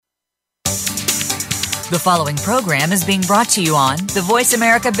The following program is being brought to you on the Voice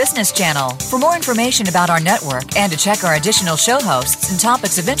America Business Channel. For more information about our network and to check our additional show hosts and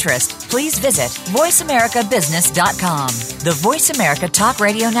topics of interest, please visit voiceamericabusiness.com. The Voice America Talk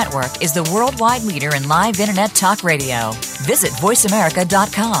Radio Network is the worldwide leader in live Internet talk radio. Visit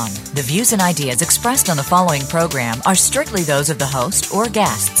voiceamerica.com. The views and ideas expressed on the following program are strictly those of the host or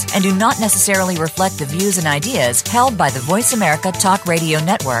guests and do not necessarily reflect the views and ideas held by the Voice America Talk Radio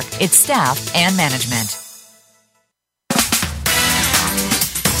Network, its staff, and management.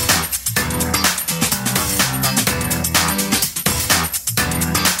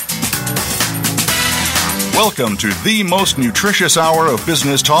 Welcome to the most nutritious hour of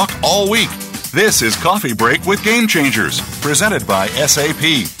business talk all week. This is Coffee Break with Game Changers, presented by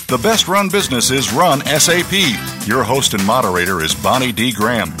SAP. The best-run businesses run SAP. Your host and moderator is Bonnie D.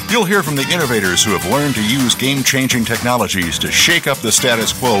 Graham. You'll hear from the innovators who have learned to use game-changing technologies to shake up the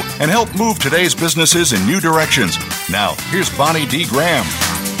status quo and help move today's businesses in new directions. Now, here's Bonnie D. Graham.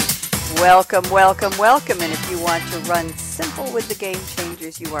 Welcome, welcome, welcome. And if you want to run simple with the Game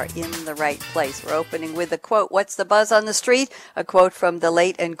Changers, you are in the right place. We're opening with a quote. What's the buzz on the street? A quote from the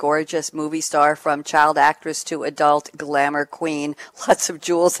late and gorgeous movie star, from child actress to adult glamour queen. Lots of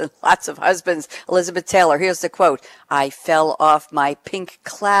jewels and lots of husbands. Elizabeth Taylor. Here's the quote. I fell off my pink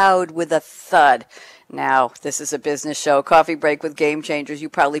cloud with a thud. Now, this is a business show, Coffee Break with Game Changers. You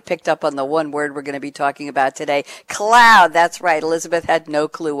probably picked up on the one word we're going to be talking about today. Cloud. That's right. Elizabeth had no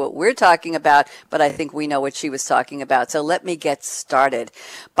clue what we're talking about, but I think we know what she was talking about. So let me get started.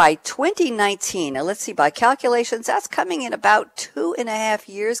 By 2019, now let's see, by calculations, that's coming in about 2.5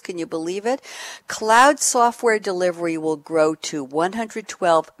 years. Can you believe it? Cloud software delivery will grow to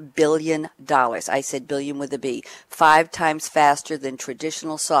 $112 billion. I said billion with a B. 5 times faster than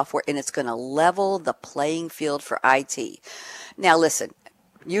traditional software, and it's going to level the playing field for IT. Now listen,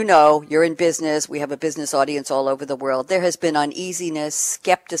 you know, you're in business. We have a business audience all over the world. There has been uneasiness,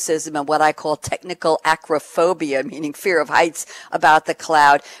 skepticism, and what I call technical acrophobia, meaning fear of heights, about the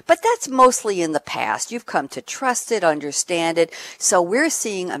cloud. But that's mostly in the past. You've come to trust it, understand it. So we're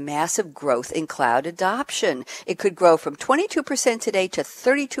seeing a massive growth in cloud adoption. It could grow from 22% today to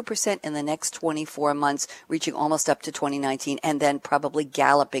 32% in the next 24 months, reaching almost up to 2019, and then probably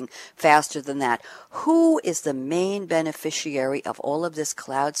galloping faster than that. Who is the main beneficiary of all of this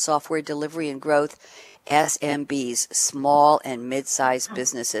cloud software delivery and growth? SMBs, small and mid-sized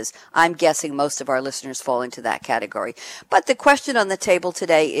businesses. I'm guessing most of our listeners fall into that category. But the question on the table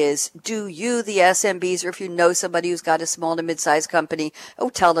today is, do you, the SMBs, or if you know somebody who's got a small to mid-sized company,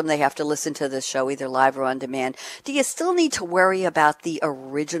 tell them they have to listen to this show either live or on demand. Do you still need to worry about the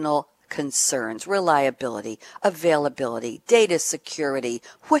original concerns, reliability, availability, data security?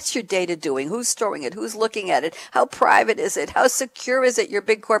 What's your data doing? Who's storing it? Who's looking at it? How private is it? How secure is it? Your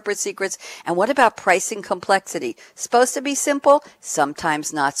big corporate secrets. And what about pricing complexity? Supposed to be simple,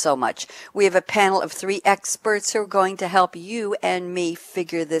 sometimes not so much. We have a panel of 3 experts who are going to help you and me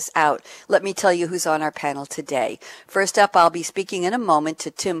figure this out. Let me tell you who's on our panel today. First up, I'll be speaking in a moment to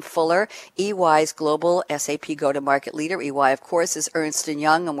Tim Fuller, EY's global SAP go-to-market leader. EY, of course, is Ernst &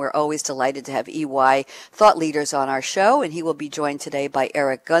 Young, and we're always delighted to have EY thought leaders on our show, and he will be joined today by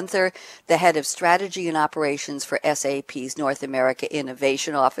Eric Gunther, the head of strategy and operations for SAP's North America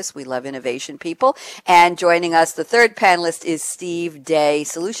Innovation Office. We love innovation people. And joining us, the third panelist, is Steve Day,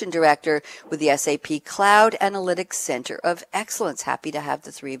 solution director with the SAP Cloud Analytics Center of Excellence. Happy to have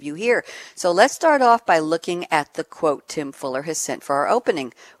the 3 of you here. So let's start off by looking at the quote Tim Fuller has sent for our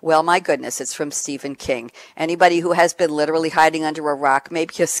opening. Well, my goodness, it's from Stephen King. Anybody who has been literally hiding under a rock,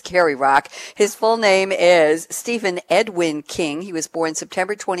 maybe a scary rock. His full name is Stephen Edwin King. He was born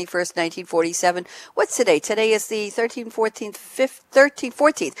September 21st, 1947. What's today? Today is the 14th.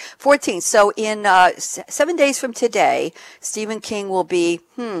 So in 7 days from today, Stephen King will be,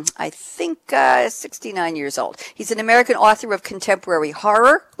 I think 69 years old. He's an American author of contemporary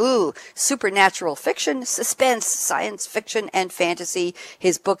horror, supernatural fiction, suspense, science fiction, and fantasy.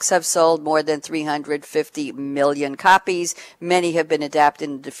 His books have sold more than 350 million copies. Many have been adapted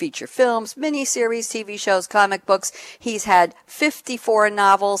into feature films, miniseries, TV shows, comic books. He's had 54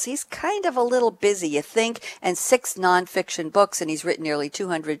 novels. He's kind of a little busy, you think, and 6 nonfiction books, and he's written nearly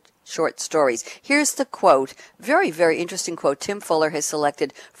 200 short stories. Here's the quote, very, very interesting quote Tim Fuller has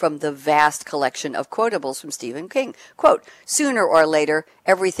selected from the vast collection of quotables from Stephen King. Quote, sooner or later,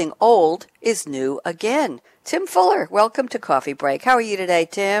 everything old is new again. Tim Fuller, welcome to Coffee Break. How are you today,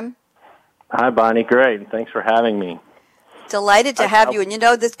 Tim? Hi, Bonnie. Great. Thanks for having me. Delighted to have you. And you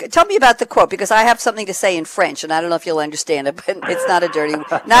know, tell me about the quote, because I have something to say in French, and I don't know if you'll understand it, but it's not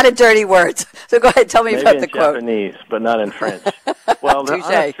a dirty word. So go ahead, tell me about the quote. Maybe in Japanese, but not in French. Well, the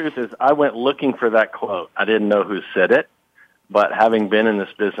honest truth is, I went looking for that quote. I didn't know who said it, but having been in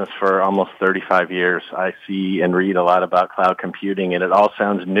this business for almost 35 years, I see and read a lot about cloud computing, and it all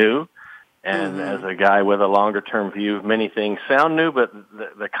sounds new. And as a guy with a longer-term view, many things sound new, but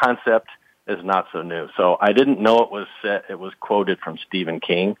the concept is not so new. So I didn't know it was quoted from Stephen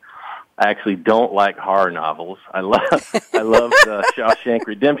King. I actually don't like horror novels. I love the Shawshank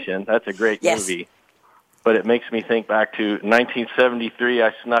Redemption. That's a great movie. But it makes me think back to 1973.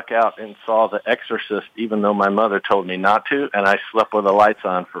 I snuck out and saw The Exorcist, even though my mother told me not to, and I slept with the lights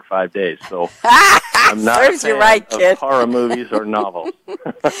on for 5 days. So I'm not a fan of horror movies or novels.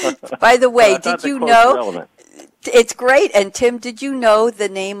 By the way, did you know? Relevant. It's great. And Tim, did you know the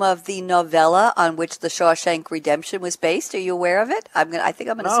name of the novella on which the Shawshank Redemption was based? Are you aware of it? I think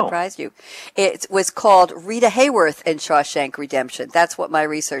I'm going to surprise you. It was called Rita Hayworth and Shawshank Redemption. That's what my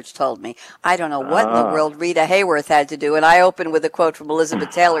research told me. I don't know what in the world Rita Hayworth had to do. And I opened with a quote from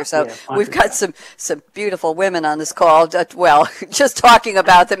Elizabeth Taylor. So we've got some beautiful women on this call. Well, just talking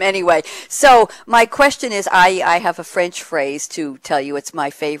about them anyway. So my question is, I have a French phrase to tell you. It's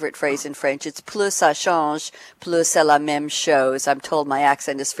my favorite phrase in French. It's plus ça change, plus c'est la même chose. I'm told my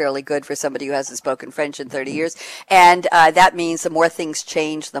accent is fairly good for somebody who hasn't spoken French in 30 years. And that means the more things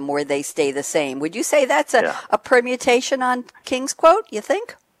change, the more they stay the same. Would you say that's a permutation on King's quote, you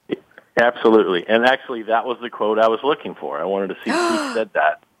think? Absolutely. And actually, that was the quote I was looking for. I wanted to see who said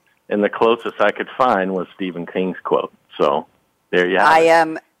that. And the closest I could find was Stephen King's quote. So there you have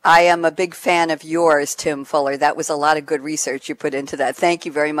it. I am a big fan of yours, Tim Fuller. That was a lot of good research you put into that. Thank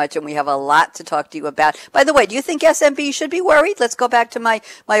you very much, and we have a lot to talk to you about. By the way, do you think SMBs should be worried? Let's go back to my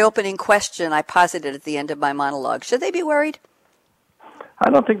opening question I posited at the end of my monologue. Should they be worried?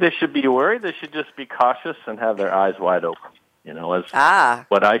 I don't think they should be worried. They should just be cautious and have their eyes wide open. You know, as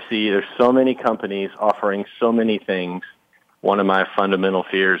what I see, there's so many companies offering so many things. One of my fundamental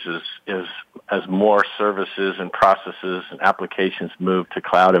fears is as more services and processes and applications move to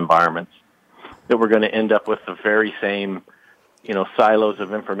cloud environments, that we're going to end up with the very same, silos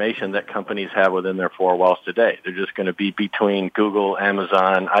of information that companies have within their four walls today. They're just going to be between Google,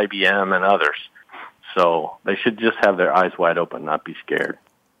 Amazon, IBM, and others. So they should just have their eyes wide open, not be scared.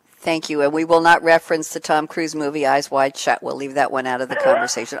 Thank you. And we will not reference the Tom Cruise movie, Eyes Wide Shut. We'll leave that one out of the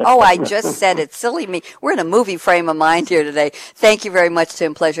conversation. Oh, I just said it. Silly me. We're in a movie frame of mind here today. Thank you very much,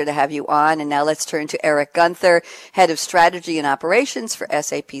 Tim. Pleasure to have you on. And now let's turn to Eric Gunther, Head of Strategy and Operations for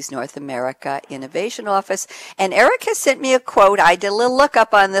SAP's North America Innovation Office. And Eric has sent me a quote. I did a little look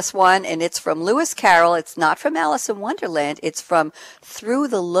up on this one, and it's from Lewis Carroll. It's not from Alice in Wonderland. It's from Through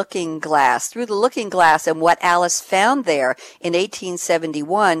the Looking Glass. Through the Looking Glass, and what Alice found there in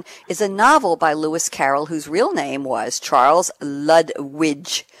 1871 is a novel by Lewis Carroll, whose real name was Charles Ludwig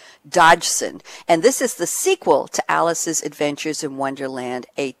Dodgson. And this is the sequel to Alice's Adventures in Wonderland,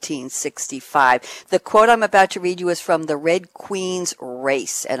 1865. The quote I'm about to read you is from The Red Queen's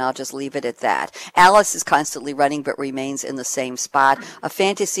Race, and I'll just leave it at that. Alice is constantly running but remains in the same spot, a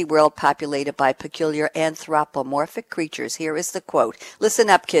fantasy world populated by peculiar anthropomorphic creatures. Here is the quote. Listen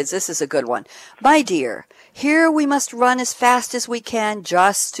up, kids. This is a good one. My dear, here we must run as fast as we can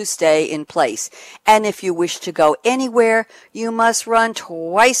just to stay in place. And if you wish to go anywhere, you must run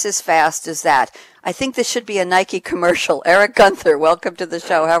twice as fast as that. I think this should be a Nike commercial. Eric Gunther, welcome to the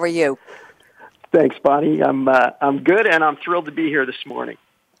show. How are you? Thanks, Bonnie. I'm good, and I'm thrilled to be here this morning.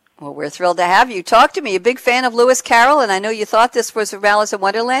 Well, we're thrilled to have you. Talk to me. A big fan of Lewis Carroll, and I know you thought this was from Alice in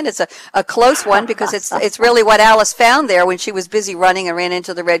Wonderland. It's a close one because it's really what Alice found there when she was busy running and ran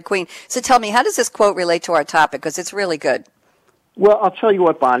into the Red Queen. So tell me, how does this quote relate to our topic? Because it's really good. Well, I'll tell you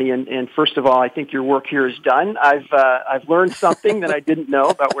what, Bonnie, and first of all, I think your work here is done. I've learned something that I didn't know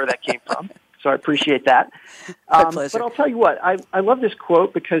about where that came from, so I appreciate that. But I'll tell you what, I love this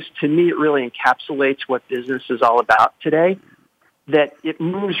quote because to me it really encapsulates what business is all about today. That it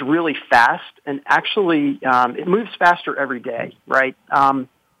moves really fast, and actually it moves faster every day, right? And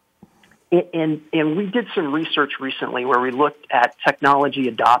we did some research recently where we looked at technology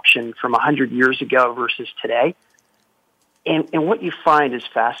adoption from 100 years ago versus today. And what you find is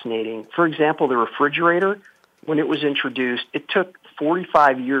fascinating. For example, the refrigerator, when it was introduced, it took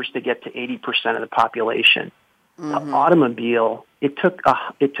 45 years to get to 80% of the population. Mm-hmm. The automobile, it took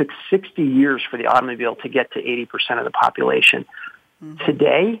 60 years for the automobile to get to 80% of the population. Mm-hmm.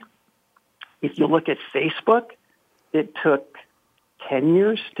 Today, if you look at Facebook, it took 10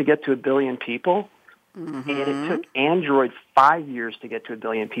 years to get to 1 billion people, mm-hmm. and it took Android 5 years to get to 1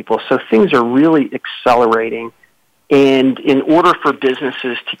 billion people. So things are really accelerating. And in order for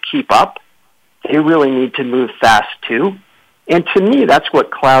businesses to keep up, they really need to move fast too. And to me, that's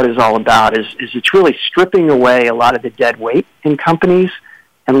what cloud is all about, is it's really stripping away a lot of the dead weight in companies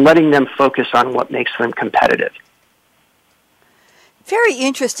and letting them focus on what makes them competitive. Very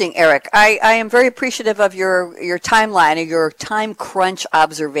interesting, Eric. I am very appreciative of your timeline or your time crunch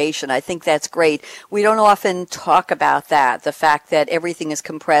observation. I think that's great. We don't often talk about that, the fact that everything is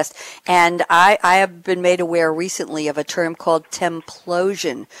compressed. And I have been made aware recently of a term called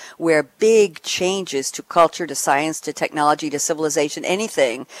templosion, where big changes to culture, to science, to technology, to civilization,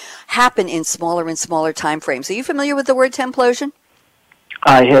 anything, happen in smaller and smaller time frames. Are you familiar with the word templosion?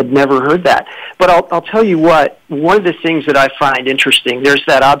 I had never heard that. But I'll tell you what, one of the things that I find interesting, there's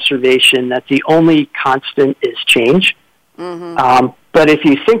that observation that the only constant is change. Mm-hmm. But if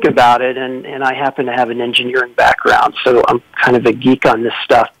you think about it, and I happen to have an engineering background, so I'm kind of a geek on this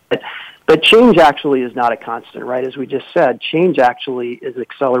stuff, but change actually is not a constant, right? As we just said, change actually is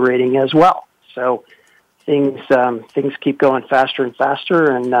accelerating as well. So things keep going faster and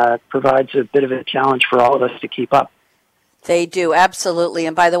faster, and provides a bit of a challenge for all of us to keep up. They do, absolutely.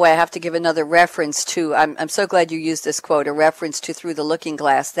 And by the way, I have to give another reference to, I'm so glad you used this quote, a reference to Through the Looking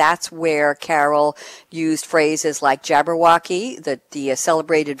Glass. That's where Carroll used phrases like Jabberwocky, the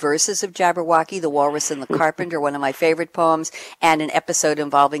celebrated verses of Jabberwocky, The Walrus and the Carpenter, one of my favorite poems, and an episode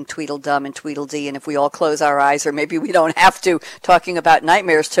involving Tweedledum and Tweedledee. And if we all close our eyes, or maybe we don't have to, talking about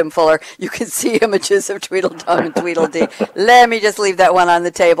nightmares, Tim Fuller, you can see images of Tweedledum and Tweedledee. Let me just leave that one on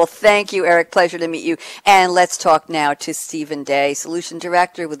the table. Thank you, Eric. Pleasure to meet you. And let's talk now to Stephen Day, Solution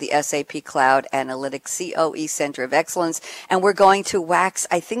Director with the SAP Cloud Analytics COE Center of Excellence. And we're going to wax,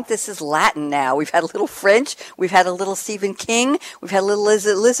 I think this is Latin now. We've had a little French, we've had a little Stephen King, we've had a little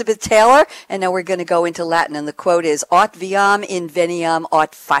Elizabeth Taylor, and now we're going to go into Latin. And the quote is, aut viam, inveniam,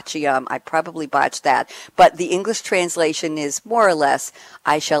 aut faciam. I probably botched that, but the English translation is more or less,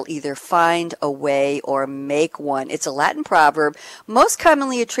 I shall either find a way or make one. It's a Latin proverb, most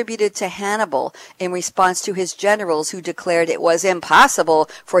commonly attributed to Hannibal in response to his generals who declared it was impossible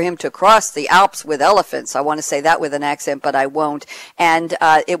for him to cross the Alps with elephants. I want to say that with an accent, but I won't. And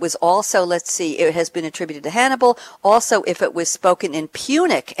it was also, let's see, it has been attributed to Hannibal. Also, if it was spoken in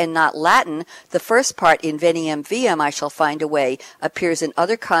Punic and not Latin, the first part, inveniam viam, I shall find a way, appears in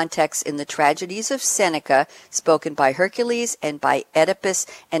other contexts in the tragedies of Seneca, spoken by Hercules and by Oedipus,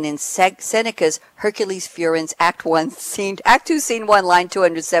 and in Seneca's Hercules Furens, Act 2, Scene 1, line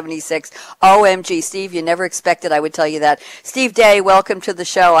 276. OMG, Steve, you never expected I would tell you that. Steve Day, welcome to the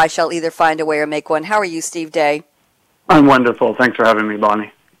show. I shall either find a way or make one. How are you, Steve Day? I'm wonderful. Thanks for having me,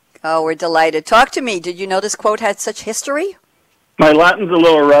 Bonnie. Oh, we're delighted. Talk to me. Did you know this quote had such history? My Latin's a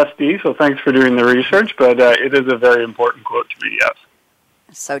little rusty, so thanks for doing the research, but it is a very important quote to me, yes.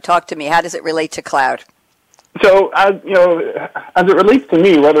 So talk to me. How does it relate to cloud? So, as it relates to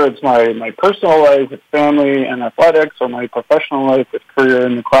me, whether it's my personal life with family and athletics or my professional life with career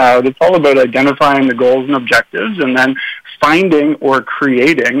in the cloud, it's all about identifying the goals and objectives and then finding or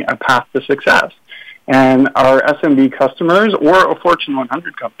creating a path to success. And our SMB customers or a Fortune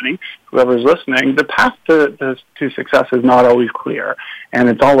 100 company, whoever's listening, the path to success is not always clear. And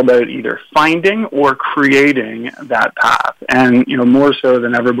it's all about either finding or creating that path. And, more so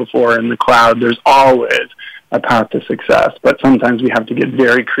than ever before in the cloud, there's always a path to success, but sometimes we have to get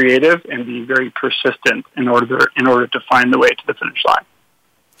very creative and be very persistent in order to find the way to the finish line.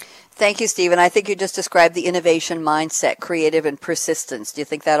 Thank you, Stephen. I think you just described the innovation mindset, creative and persistence. Do you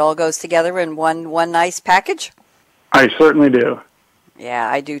think that all goes together in one nice package? I certainly do. Yeah,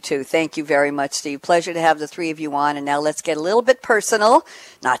 I do too. Thank you very much, Steve. Pleasure to have the three of you on. And now let's get a little bit personal.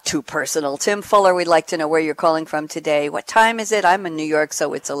 Not too personal. Tim Fuller, we'd like to know where you're calling from today. What time is it? I'm in New York,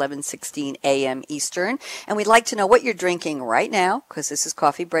 so it's 11:16 a.m. Eastern. And we'd like to know what you're drinking right now, because this is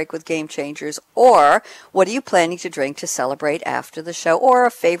Coffee Break with Game Changers, or what are you planning to drink to celebrate after the show, or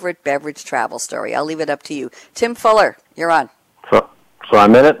a favorite beverage travel story. I'll leave it up to you. Tim Fuller, you're on. So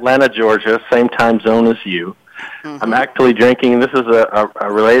I'm in Atlanta, Georgia, same time zone as you. Mm-hmm. I'm actually drinking, this is I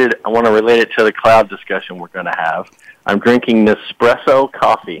want to relate it to the cloud discussion we're going to have. I'm drinking Nespresso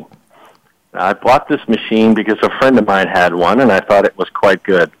coffee. Now, I bought this machine because a friend of mine had one, and I thought it was quite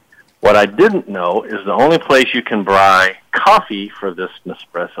good. What I didn't know is the only place you can buy coffee for this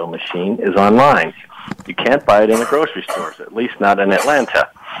Nespresso machine is online. You can't buy it in the grocery stores, at least not in Atlanta.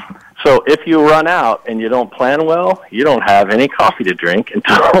 So if you run out and you don't plan well, you don't have any coffee to drink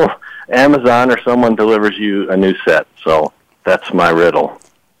until Amazon or someone delivers you a new set. So that's my riddle.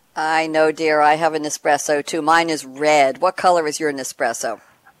 I know, dear. I have a Nespresso, too. Mine is red. What color is your Nespresso?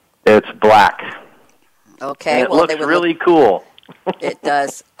 It's black. Okay. And it looks really cool. It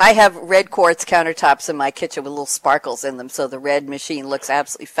does. I have red quartz countertops in my kitchen with little sparkles in them, so the red machine looks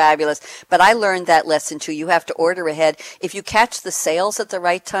absolutely fabulous. But I learned that lesson too. You have to order ahead. If you catch the sales at the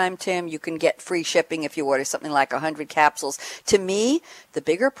right time, Tim, you can get free shipping if you order something like 100 capsules. To me, the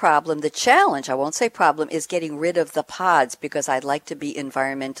bigger problem, the challenge, I won't say problem, is getting rid of the pods because I'd like to be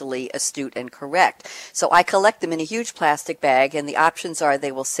environmentally astute and correct. So I collect them in a huge plastic bag, and the options are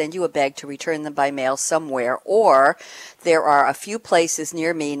they will send you a bag to return them by mail somewhere, or there are a few places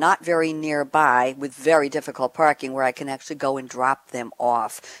near me, not very nearby, with very difficult parking, where I can actually go and drop them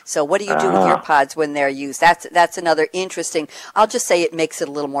off. So what do you do with your pods when they're used? That's another interesting, I'll just say it makes it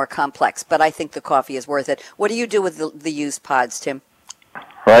a little more complex, but I think the coffee is worth it. What do you do with the used pods, Tim?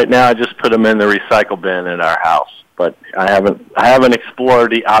 Right now, I just put them in the recycle bin in our house, but I haven't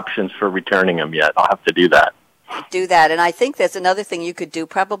explored the options for returning them yet. I'll have to do that. Do that. And I think there's another thing you could do,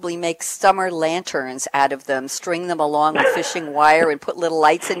 probably make summer lanterns out of them, string them along with fishing wire and put little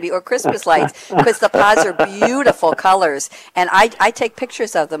lights in, or Christmas lights, because the pods are beautiful colors. And I take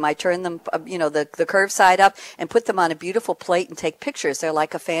pictures of them. I turn them, the curved side up and put them on a beautiful plate and take pictures. They're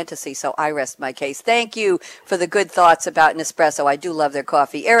like a fantasy. So I rest my case. Thank you for the good thoughts about Nespresso. I do love their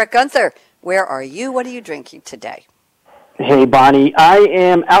coffee. Eric Gunther, where are you? What are you drinking today? Hey, Bonnie. I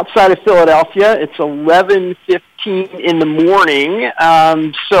am outside of Philadelphia. It's 11:15 in the morning,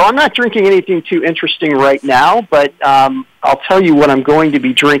 so I'm not drinking anything too interesting right now, but I'll tell you what I'm going to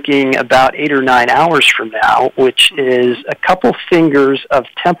be drinking about 8 or 9 hours from now, which is a couple fingers of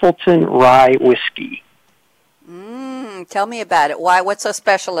Templeton Rye whiskey. Tell me about it. Why? What's so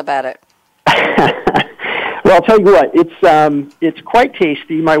special about it? Well, I'll tell you what, it's quite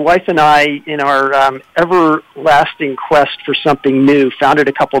tasty. My wife and I, in our everlasting quest for something new, found it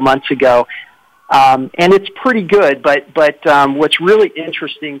a couple months ago, and it's pretty good. But what's really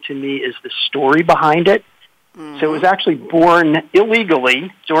interesting to me is the story behind it. Mm-hmm. So it was actually born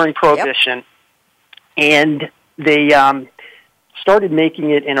illegally during Prohibition, and they started making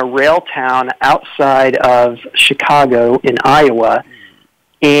it in a rail town outside of Chicago in Iowa.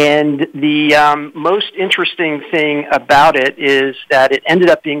 And the most interesting thing about it is that it ended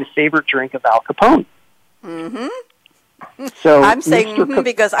up being the favorite drink of Al Capone. Mm-hmm. So I'm saying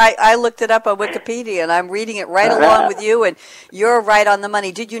because I looked it up on Wikipedia, and I'm reading it right along with you, and you're right on the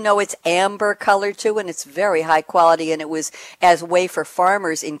money. Did you know it's amber color too, and it's very high quality, and it was as a way for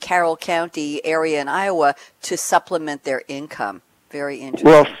farmers in Carroll County area in Iowa to supplement their income. Very interesting.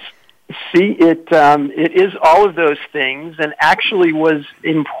 Well, see, it is all of those things, and actually was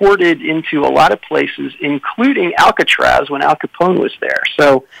imported into a lot of places, including Alcatraz when Al Capone was there.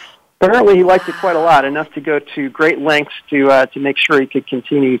 So apparently he liked it quite a lot, enough to go to great lengths to make sure he could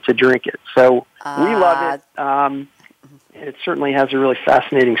continue to drink it. So we love it. It certainly has a really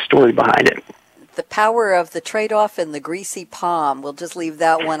fascinating story behind it. The power of the trade-off and the greasy palm. We'll just leave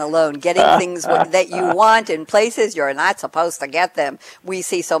that one alone. Getting things that you want in places you're not supposed to get them. We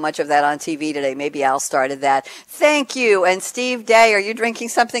see so much of that on TV today. Maybe Al started that. Thank you. And Steve Day, are you drinking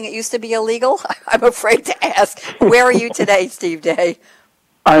something that used to be illegal? I'm afraid to ask. Where are you today, Steve Day?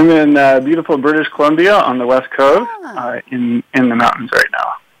 I'm in beautiful British Columbia on the West Coast, in the mountains right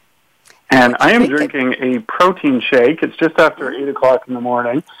now. And I am drinking a protein shake. It's just after 8 o'clock in the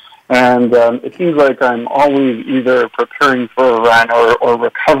morning. And it seems like I'm always either preparing for a run or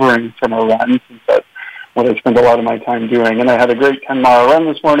recovering from a run, since that's what I spend a lot of my time doing. And I had a great 10-mile run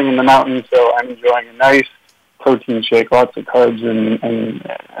this morning in the mountains, so I'm enjoying a nice protein shake, lots of carbs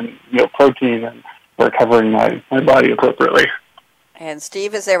and protein, and recovering my body appropriately. And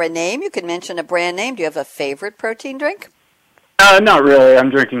Steve, is there a name? You can mention a brand name. Do you have a favorite protein drink? Not really. I'm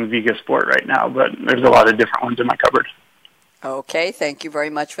drinking Vega Sport right now, but there's a lot of different ones in my cupboard. Okay, thank you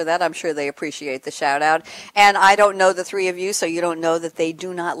very much for that. I'm sure they appreciate the shout-out. And I don't know the three of you, so you don't know that they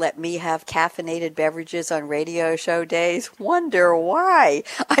do not let me have caffeinated beverages on radio show days. Wonder why.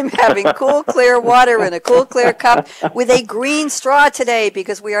 I'm having cool, clear water in a cool, clear cup with a green straw today,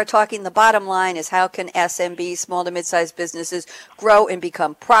 because we are talking, the bottom line is, how can SMBs, small to mid-sized businesses, grow and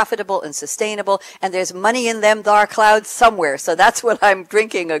become profitable and sustainable? And there's money in them thar clouds somewhere. So that's what I'm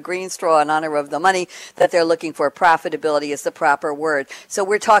drinking, a green straw, in honor of the money that they're looking for. Profitability is the proper word. So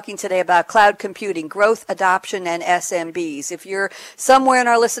we're talking today about cloud computing, growth, adoption, and SMBs. If you're somewhere in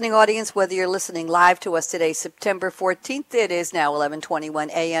our listening audience, whether you're listening live to us today, September 14th, it is now 11:21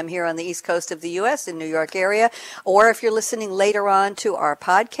 a.m. here on the East Coast of the U.S. in New York area, or if you're listening later on to our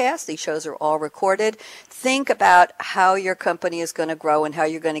podcast, these shows are all recorded. Think about how your company is going to grow and how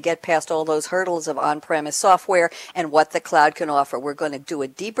you're going to get past all those hurdles of on-premise software and what the cloud can offer. We're going to do a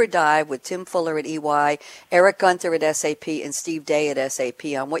deeper dive with Tim Fuller at EY, Eric Gunther at SAP, Lee and Steve Day at SAP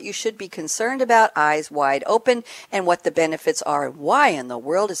on what you should be concerned about, eyes wide open, and what the benefits are and why in the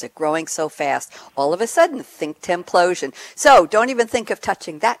world is it growing so fast. All of a sudden, think Templosion. So don't even think of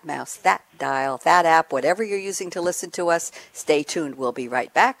touching that mouse, that dial, that app, whatever you're using to listen to us. Stay tuned. We'll be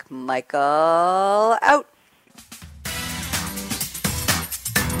right back. Michael out.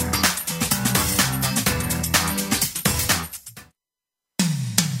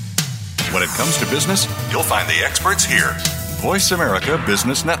 When it comes to business, you'll find the experts here. Voice America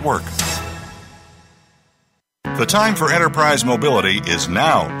Business Network. The time for enterprise mobility is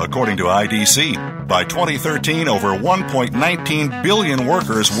now, according to IDC. By 2013, over 1.19 billion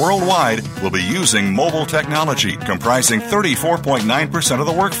workers worldwide will be using mobile technology, comprising 34.9% of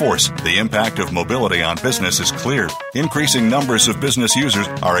the workforce. The impact of mobility on business is clear. Increasing numbers of business users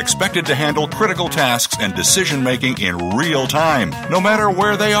are expected to handle critical tasks and decision-making in real time, no matter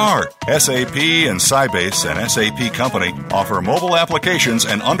where they are. SAP and Sybase, an SAP company, offer mobile applications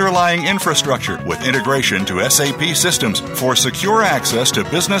and underlying infrastructure with integration to SAP systems for secure access to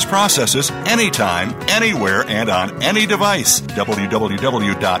business processes anytime, anywhere, and on any device.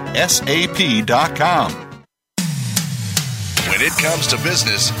 www.sap.com. When it comes to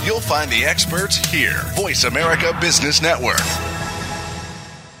business, you'll find the experts here. Voice America Business Network.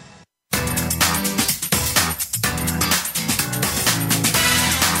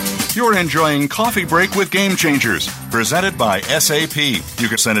 You're enjoying Coffee Break with Game Changers, presented by SAP. You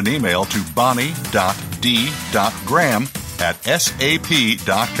can send an email to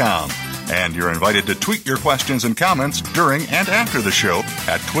bonnie.d.graham@sap.com. And you're invited to tweet your questions and comments during and after the show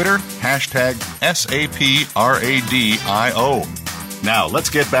at Twitter, #SAPRADIO. Now, let's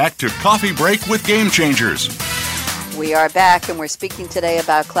get back to Coffee Break with Game Changers. We are back, and we're speaking today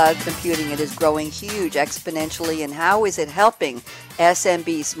about cloud computing. It is growing huge exponentially, and how is it helping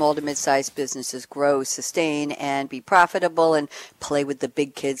SMBs, small to mid-sized businesses, grow, sustain, and be profitable and play with the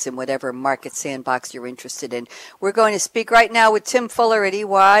big kids in whatever market sandbox you're interested in. We're going to speak right now with Tim Fuller at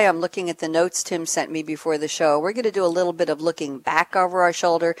EY. I'm looking at the notes Tim sent me before the show. We're going to do a little bit of looking back over our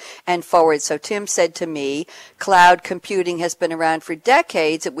shoulder and forward. So Tim said to me, cloud computing has been around for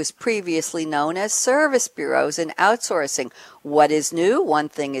decades. It was previously known as service bureaus and outsourcing. What is new? One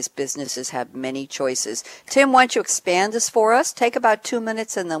thing is businesses have many choices. Tim, why don't you expand this for us? Take about 2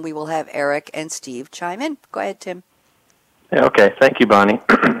 minutes, and then we will have Eric and Steve chime in. Go ahead, Tim. Yeah, okay. Thank you, Bonnie.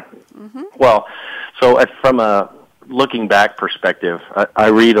 Well, so from a looking back perspective, I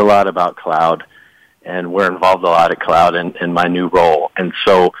read a lot about cloud, and we're involved a lot in cloud in my new role. And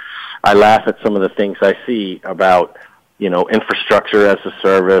so I laugh at some of the things I see about infrastructure as a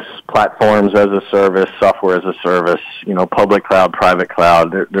service, platforms as a service, software as a service, public cloud, private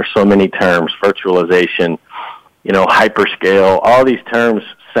cloud. There's so many terms, virtualization, hyperscale. All these terms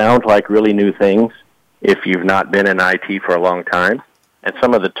sound like really new things if you've not been in IT for a long time. And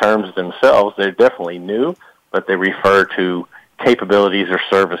some of the terms themselves, they're definitely new, but they refer to capabilities or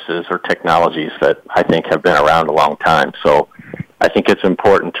services or technologies that I think have been around a long time. So I think it's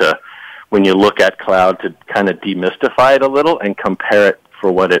important to, when you look at cloud, to kind of demystify it a little and compare it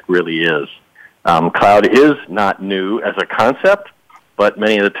for what it really is. Cloud is not new as a concept, but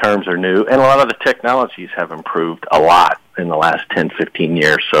many of the terms are new, and a lot of the technologies have improved a lot in the last 10, 15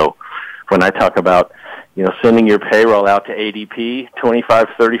 years. So when I talk about, sending your payroll out to ADP 25,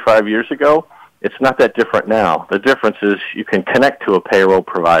 35 years ago, it's not that different now. The difference is you can connect to a payroll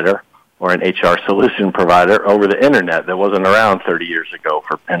provider or an HR solution provider over the internet that wasn't around 30 years ago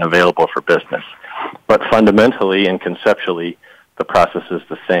and available for business. But fundamentally and conceptually, the process is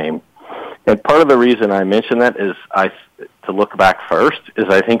the same. And part of the reason I mention that is to look back first is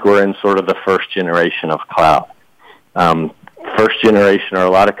I think we're in sort of the first generation of cloud. First generation, or a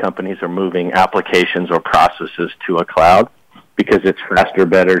lot of companies are moving applications or processes to a cloud because it's faster,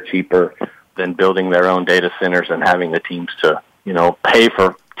 better, cheaper than building their own data centers and having the teams to, pay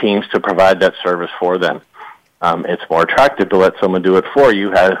for teams to provide that service for them. It's more attractive to let someone do it for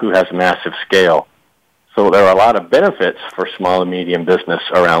you who has massive scale. So there are a lot of benefits for small and medium business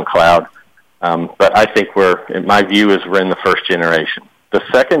around cloud. But I think my view is we're in the first generation. The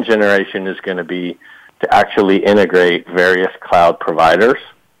second generation is going to be to actually integrate various cloud providers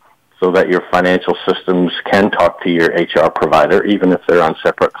so that your financial systems can talk to your HR provider, even if they're on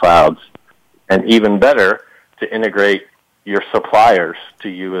separate clouds. And even better, to integrate your suppliers to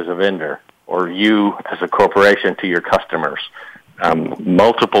you as a vendor, or you as a corporation to your customers.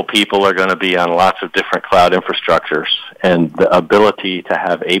 Multiple people are going to be on lots of different cloud infrastructures, and the ability to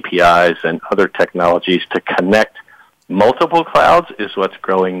have APIs and other technologies to connect multiple clouds is what's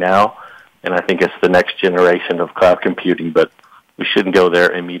growing now, and I think it's the next generation of cloud computing. But, we shouldn't go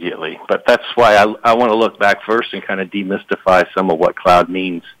there immediately. But that's why I want to look back first and kind of demystify some of what cloud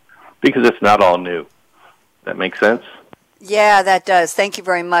means, because it's not all new. That makes sense? Yeah, that does. Thank you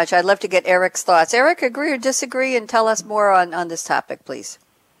very much. I'd love to get Eric's thoughts. Eric, agree or disagree, and tell us more on this topic, please.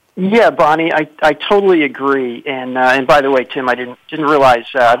 Yeah, Bonnie, I totally agree. And by the way, Tim, I didn't realize,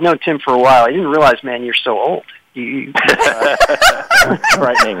 I've known Tim for a while. I didn't realize, man, you're so old.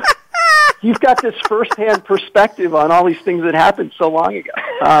 Frightening. You've got this first-hand perspective on all these things that happened so long ago.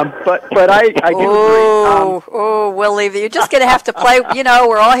 But I do agree. We'll leave it. You're just going to have to play. You know,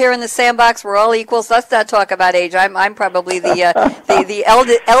 we're all here in the sandbox. We're all equals. Let's not talk about age. I'm probably the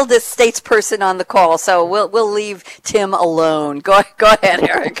eldest statesperson on the call, so we'll leave Tim alone. Go ahead,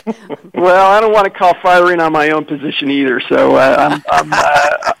 Eric. Well, I don't want to call firing on my own position either, so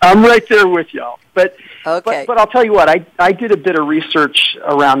I'm right there with y'all. But okay. But I'll tell you what, I did a bit of research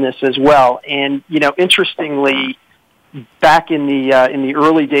around this as well, and interestingly, back in the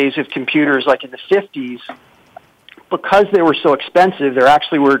early days of computers, like in the 50s, because they were so expensive, there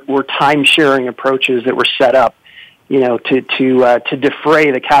actually were time sharing approaches that were set up, to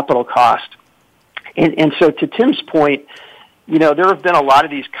defray the capital cost. And so to Tim's point, there have been a lot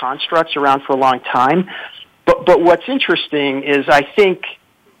of these constructs around for a long time, but what's interesting is I think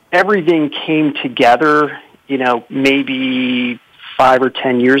everything came together, maybe 5 or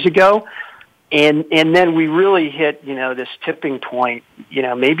 10 years ago. And then we really hit, this tipping point,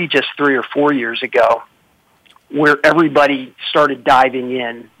 maybe just 3 or 4 years ago, where everybody started diving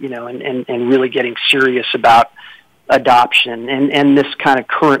in, and really getting serious about adoption and this kind of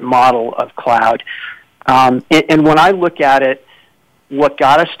current model of cloud. And when I look at it, what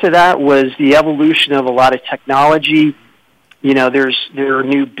got us to that was the evolution of a lot of technology. There are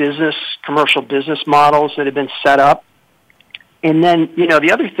new commercial business models that have been set up. And then,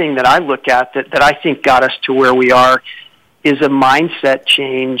 the other thing that I look at that I think got us to where we are is a mindset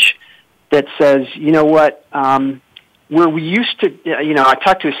change that says, where we used to, I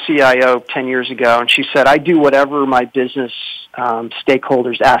talked to a CIO 10 years ago, and she said, I do whatever my business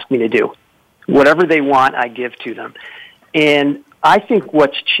stakeholders ask me to do. Whatever they want, I give to them. And I think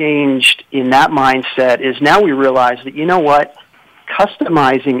what's changed in that mindset is now we realize that,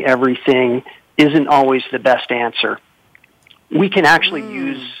 customizing everything isn't always the best answer. We can actually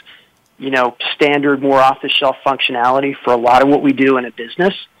use, standard, more off-the-shelf functionality for a lot of what we do in a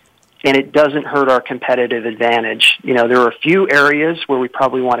business, and it doesn't hurt our competitive advantage. There are a few areas where we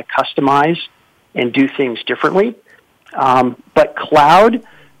probably want to customize and do things differently, but cloud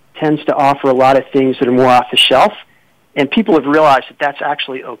tends to offer a lot of things that are more off-the-shelf, and people have realized that that's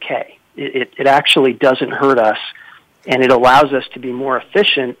actually okay. It actually doesn't hurt us, and it allows us to be more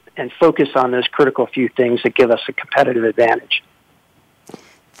efficient and focus on those critical few things that give us a competitive advantage.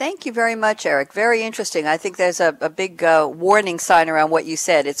 Thank you very much, Eric. Very interesting. I think there's a big warning sign around what you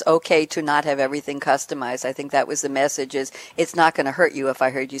said. It's okay to not have everything customized. I think that was the message, is it's not going to hurt you, if I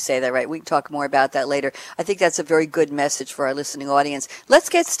heard you say that right. We can talk more about that later. I think that's a very good message for our listening audience. Let's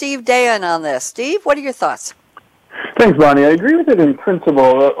get Steve Dayan on this. Steve, what are your thoughts? Thanks, Bonnie. I agree with it in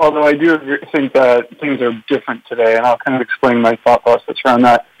principle, although I do think that things are different today, and I'll kind of explain my thought process around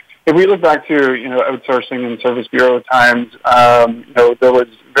that. If we look back to, outsourcing and service bureau times, there was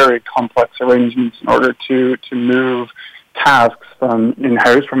very complex arrangements in order to move tasks from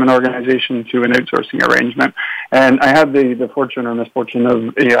in-house from an organization to an outsourcing arrangement. And I had the fortune or misfortune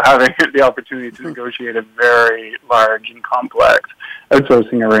of having the opportunity to negotiate a very large and complex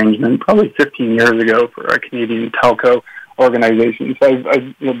outsourcing arrangement probably 15 years ago for a Canadian telco organization. So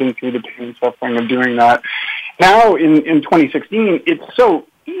I've been through the pain and suffering of doing that. Now in 2016, it's so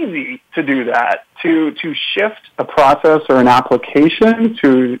easy to do that, to shift a process or an application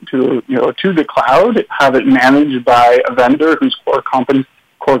to the cloud, have it managed by a vendor whose core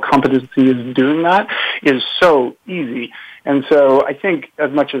competency is doing that, is so easy. And so I think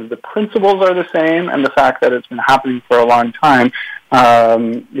as much as the principles are the same and the fact that it's been happening for a long time,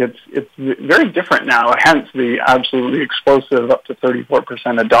 it's very different now, hence the absolutely explosive up to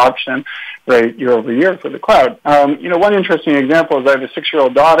 34% adoption rate year over year for the cloud. One interesting example is I have a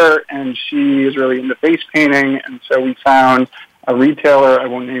 6-year-old daughter, and she is really into face painting, and so we found a retailer, I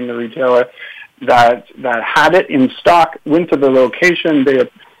won't name the retailer, that had it in stock, went to the location. They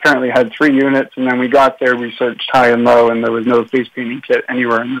apparently had 3 units, and then we got there, we searched high and low, and there was no face painting kit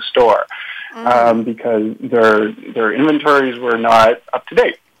anywhere in the store because their inventories were not up to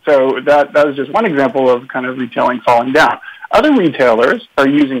date. So that was just one example of kind of retailing falling down. Other retailers are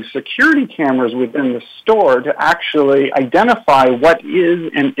using security cameras within the store to actually identify what is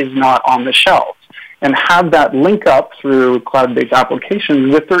and is not on the shelves. and have that link up through cloud-based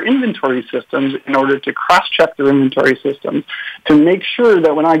applications with their inventory systems in order to cross-check their inventory systems to make sure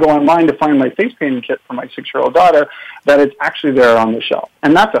that when I go online to find my face painting kit for my 6-year-old daughter, that it's actually there on the shelf.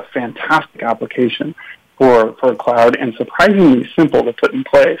 And that's a fantastic application for cloud and surprisingly simple to put in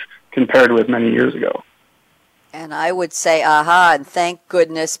place compared with many years ago. And I would say, aha, and thank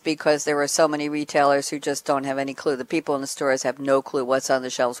goodness, because there are so many retailers who just don't have any clue. The people in the stores have no clue what's on the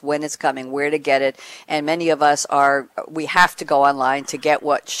shelves, when it's coming, where to get it. And many of us we have to go online to get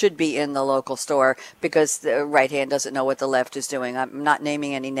what should be in the local store because the right hand doesn't know what the left is doing. I'm not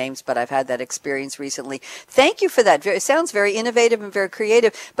naming any names, but I've had that experience recently. Thank you for that. It sounds very innovative and very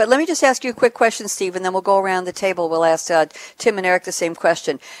creative. But let me just ask you a quick question, Steve, and then we'll go around the table. We'll ask Tim and Eric the same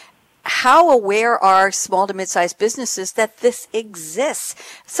question. How aware are small to mid-sized businesses that this exists?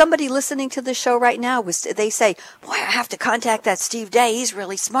 Somebody listening to the show right now, they say, boy, I have to contact that Steve Day. He's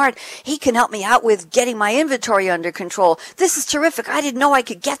really smart. He can help me out with getting my inventory under control. This is terrific. I didn't know I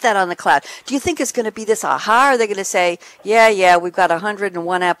could get that on the cloud. Do you think it's going to be this aha? Or are they going to say, yeah, we've got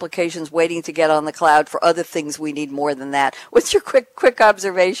 101 applications waiting to get on the cloud for other things we need more than that? What's your quick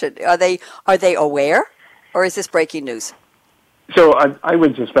observation? Are they aware, or is this breaking news? So I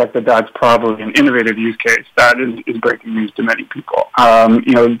would suspect that that's probably an innovative use case that is breaking news to many people. Part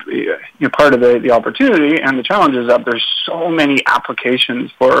of the opportunity and the challenge is that there's so many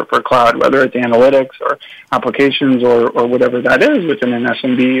applications for cloud, whether it's analytics or applications or whatever that is within an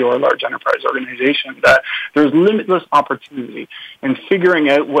SMB or a large enterprise organization, that there's limitless opportunity. And figuring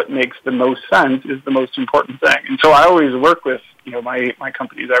out what makes the most sense is the most important thing. And so I always work with my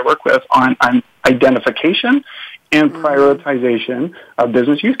companies I work with on identification and prioritization of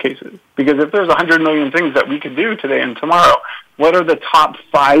business use cases. Because if there's 100 million things that we could do today and tomorrow, what are the top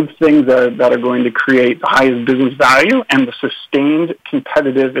 5 things that are going to create the highest business value and the sustained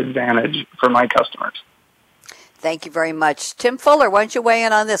competitive advantage for my customers? Thank you very much. Tim Fuller, why don't you weigh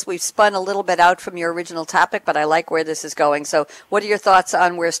in on this? We've spun a little bit out from your original topic, but I like where this is going. So what are your thoughts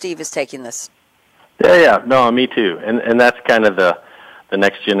on where Steve is taking this? Yeah. No, me too. And that's kind of the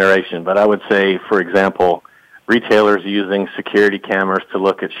next generation. But I would say, for example, retailers using security cameras to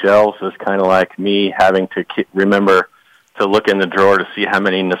look at shelves is kind of like me having to remember to look in the drawer to see how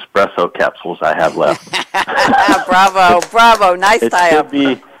many Nespresso capsules I have left. Bravo. Nice tie-up. It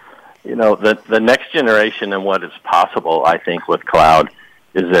should be, the next generation and what is possible, I think, with cloud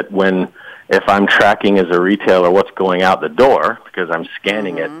is that if I'm tracking as a retailer what's going out the door because I'm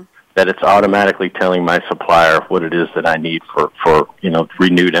scanning it, that it's automatically telling my supplier what it is that I need for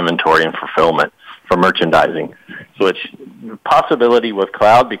renewed inventory and fulfillment for merchandising. So it's a possibility with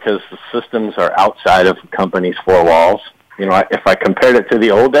cloud because the systems are outside of companies' 4 walls. If I compared it to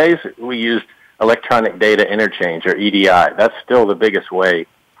the old days, we used electronic data interchange or EDI. That's still the biggest way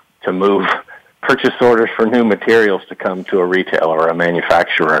to move purchase orders for new materials to come to a retailer or a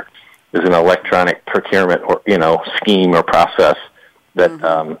manufacturer is an electronic procurement or scheme or process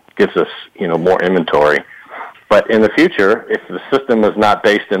that gives us more inventory. But in the future, if the system is not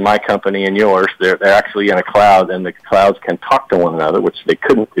based in my company and yours, they're actually in a cloud, and the clouds can talk to one another, which they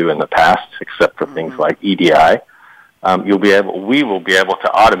couldn't do in the past, except for things like EDI. We will be able to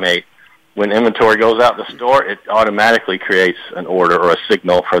automate when inventory goes out the store. It automatically creates an order or a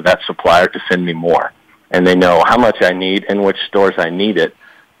signal for that supplier to send me more, and they know how much I need and which stores I need it,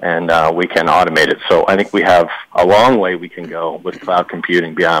 and we can automate it. So I think we have a long way we can go with cloud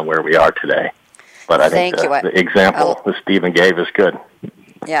computing beyond where we are today. But I think the example that Stephen gave is good.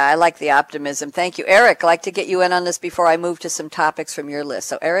 Yeah, I like the optimism. Thank you. Eric, I'd like to get you in on this before I move to some topics from your list.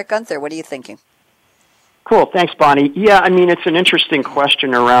 So Eric Gunther, what are you thinking? Cool. Thanks, Bonnie. Yeah, it's an interesting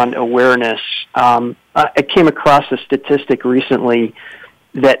question around awareness. I came across a statistic recently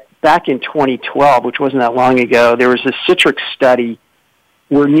that back in 2012, which wasn't that long ago, there was a Citrix study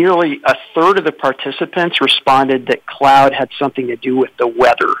where nearly a third of the participants responded that cloud had something to do with the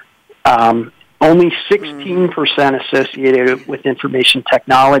weather. Only 16% associated with information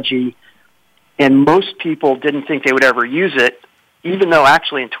technology, and most people didn't think they would ever use it, even though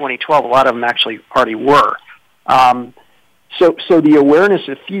actually in 2012 a lot of them actually already were. So the awareness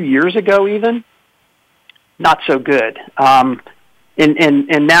a few years ago even, not so good. And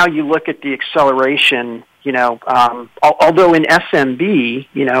now you look at the acceleration, although in SMB,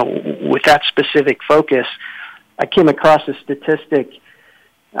 with that specific focus, I came across a statistic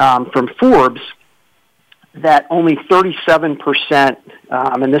from Forbes that only 37%,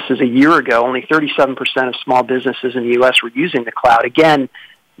 and this is a year ago, only 37% of small businesses in the U.S. were using the cloud. Again,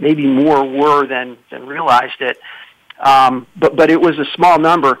 maybe more were than realized it, but it was a small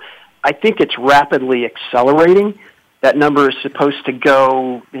number. I think it's rapidly accelerating. That number is supposed to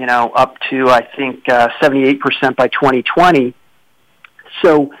go, up to, I think, 78% by 2020.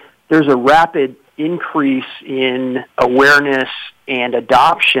 So there's a rapid increase in awareness and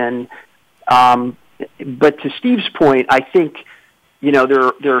adoption. But to Steve's point, I think,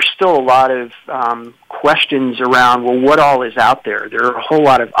 there are still a lot of questions around, well, what all is out there? There are a whole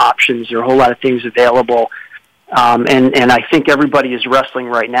lot of options. There are a whole lot of things available. And I think everybody is wrestling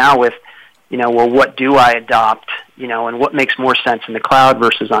right now with, well, what do I adopt, and what makes more sense in the cloud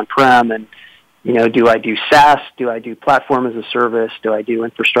versus on-prem? And, do I do SaaS? Do I do platform as a service? Do I do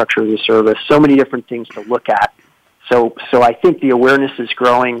infrastructure as a service? So many different things to look at. So I think the awareness is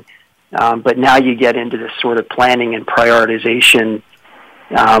growing, but now you get into this sort of planning and prioritization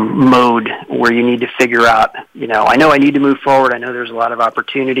mode where you need to figure out, I know I need to move forward. I know there's a lot of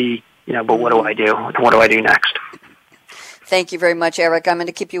opportunity, but what do I do? What do I do next? Thank you very much, Eric. I'm going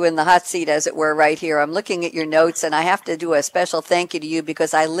to keep you in the hot seat, as it were, right here. I'm looking at your notes, and I have to do a special thank you to you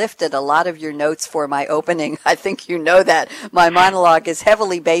because I lifted a lot of your notes for my opening. I think you know that. My monologue is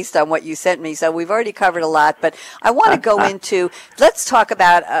heavily based on what you sent me, so we've already covered a lot. But I want to go into, let's talk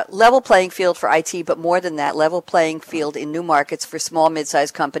about a level playing field for IT, but more than that, level playing field in new markets for small,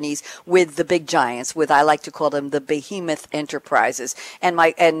 mid-sized companies with the big giants, with, I like to call them, the behemoth enterprises. And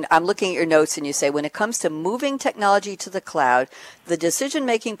I'm looking at your notes, and you say, when it comes to moving technology to the cloud, the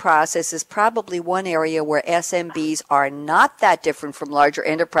decision-making process is probably one area where SMBs are not that different from larger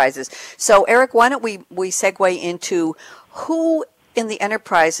enterprises. So, Eric, why don't we segue into who in the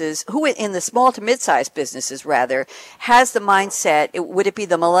enterprises, who in the small to mid-sized businesses, rather, has the mindset? Would it be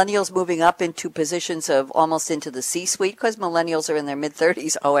the millennials moving up into positions of almost into the C-suite? Because millennials are in their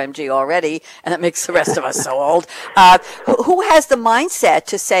mid-30s, OMG, already, and that makes the rest of us so old. Who has the mindset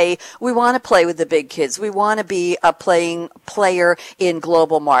to say, we want to play with the big kids. We want to be a player in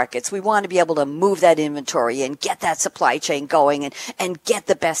global markets. We want to be able to move that inventory and get that supply chain going and get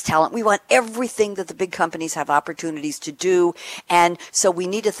the best talent. We want everything that the big companies have opportunities to do. And so we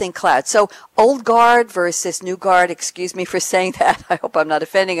need to think cloud. So old guard versus new guard, excuse me for saying that. I hope I'm not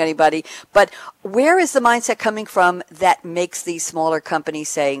offending anybody. But where is the mindset coming from that makes these smaller companies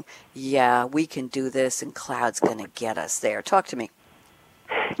saying, yeah, we can do this and cloud's going to get us there? Talk to me.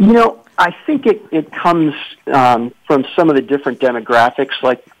 I think it comes from some of the different demographics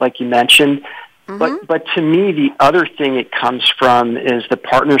like you mentioned. Mm-hmm. But to me, the other thing it comes from is the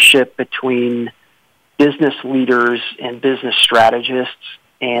partnership between business leaders and business strategists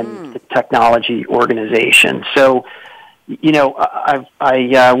and the technology organization. So,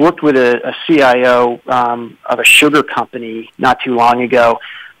 I worked with a CIO of a sugar company not too long ago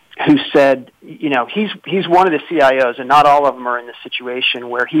who said, he's one of the CIOs, and not all of them are in this situation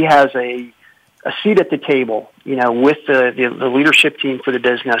where he has a seat at the table, with the leadership team for the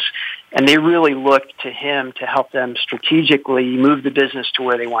business, and they really look to him to help them strategically move the business to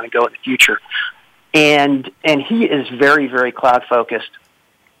where they want to go in the future. And he is very, very cloud focused.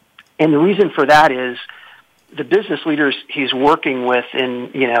 And the reason for that is the business leaders he's working with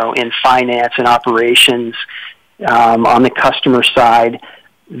in finance and operations, on the customer side,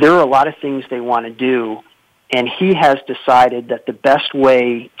 there are a lot of things they want to do. And he has decided that the best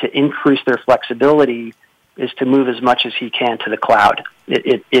way to increase their flexibility is to move as much as he can to the cloud.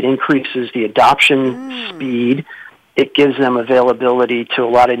 It increases the adoption speed. It gives them availability to a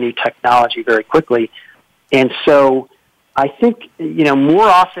lot of new technology very quickly. And so I think, more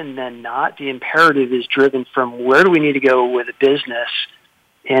often than not, the imperative is driven from where do we need to go with a business,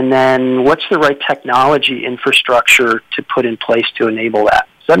 and then what's the right technology infrastructure to put in place to enable that.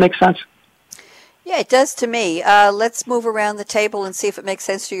 Does that make sense? Yeah, it does to me. Let's move around the table and see if it makes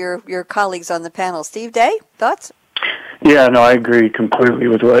sense to your colleagues on the panel. Steve Day, thoughts? Yeah, no, I agree completely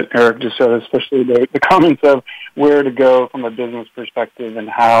with what Eric just said, especially the comments of where to go from a business perspective and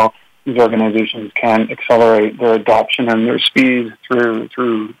how these organizations can accelerate their adoption and their speed through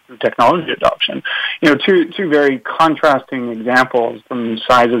technology adoption. Two very contrasting examples from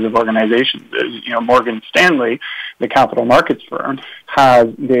sizes of organizations is, Morgan Stanley, the capital markets firm,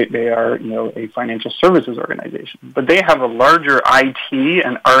 they are a financial services organization, but they have a larger IT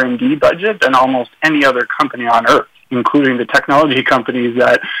and R&D budget than almost any other company on earth, including the technology companies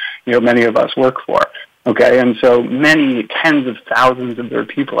that many of us work for. Okay, and so many tens of thousands of their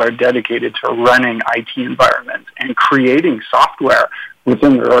people are dedicated to running IT environments and creating software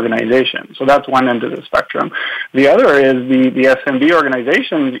within their organization. So that's one end of the spectrum. The other is the SMB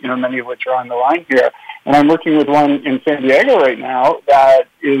organizations, many of which are on the line here. And I'm working with one in San Diego right now that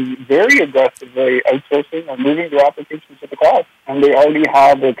is very aggressively outsourcing and moving their applications to the cloud. And they already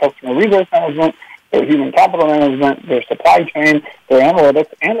have their customer resource management, their human capital management, their supply chain, their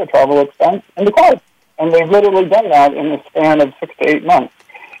analytics, and their travel expense in the cloud. And they've literally done that in the span of 6 to 8 months.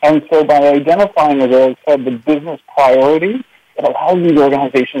 And so by identifying, as I said, the business priorities, it allows these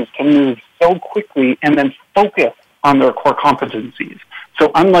organizations to move so quickly and then focus on their core competencies. So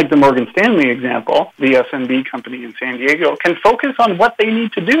unlike the Morgan Stanley example, the SMB company in San Diego can focus on what they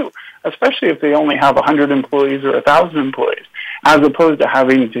need to do, especially if they only have 100 employees or 1,000 employees, as opposed to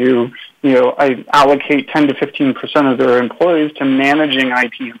having to, allocate 10 to 15% of their employees to managing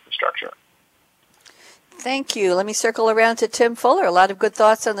IT infrastructure. Thank you. Let me circle around to Tim Fuller. A lot of good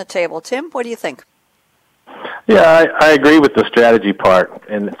thoughts on the table. Tim, what do you think? Yeah, I agree with the strategy part.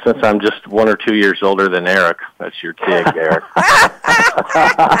 And since I'm just 1 or 2 years older than Eric, that's your dig, Eric.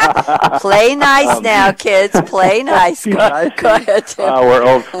 Play nice now, kids. Play nice. Go ahead, Tim.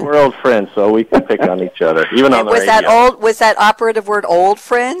 We're old friends, so we can pick on each other, even on the radio. Was that operative word old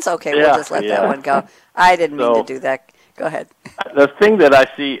friends? Okay, we'll just let that one go. I didn't mean to do that. Go ahead. The thing that I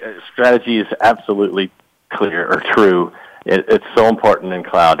see, strategy is absolutely clear or true. It's so important in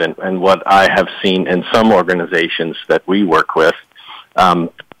cloud, and what I have seen in some organizations that we work with,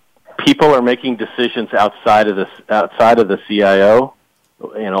 people are making decisions outside of the CIO.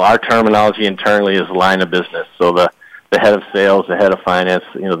 Our terminology internally is line of business. So the head of sales, the head of finance,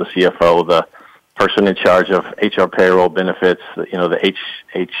 the CFO, the person in charge of HR payroll benefits,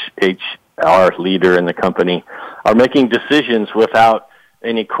 the HR leader in the company are making decisions without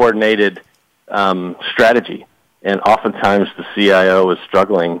any coordinated strategy. And oftentimes the CIO is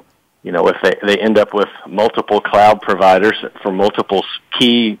struggling, if they end up with multiple cloud providers for multiple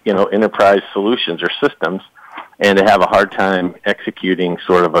key, enterprise solutions or systems, and they have a hard time executing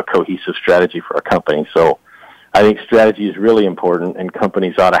sort of a cohesive strategy for a company. So I think strategy is really important, and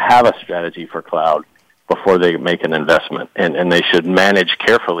companies ought to have a strategy for cloud before they make an investment. And they should manage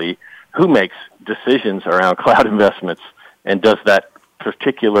carefully who makes decisions around cloud investments, and does that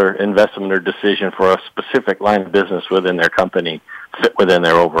particular investment or decision for a specific line of business within their company fit within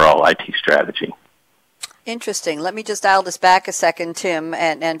their overall IT strategy. Interesting. Let me just dial this back a second, Tim,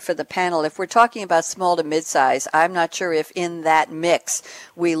 and for the panel. If we're talking about small to mid-size, I'm not sure if in that mix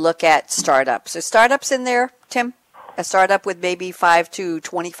we look at startups. Are startups in there, Tim? A startup with maybe 5 to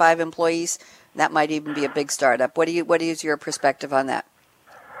 25 employees? That might even be a big startup. What is your perspective on that?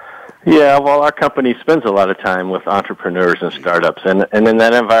 Yeah, well, our company spends a lot of time with entrepreneurs and startups, and in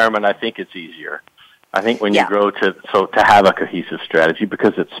that environment, I think it's easier. I think when you grow to have a cohesive strategy,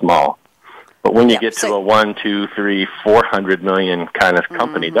 because it's small. But when you get to a 1, 2, 3, 400 million kind of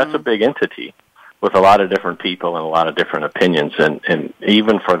company, that's a big entity with a lot of different people and a lot of different opinions. And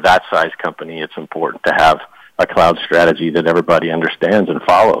even for that size company, it's important to have a cloud strategy that everybody understands and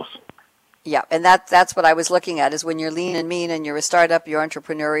follows. Yeah, and that's what I was looking at, is when you're lean and mean and you're a startup, you're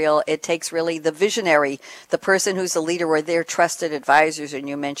entrepreneurial, it takes really the visionary, the person who's the leader, or their trusted advisors. And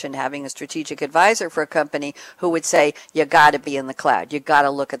you mentioned having a strategic advisor for a company who would say, you got to be in the cloud. You got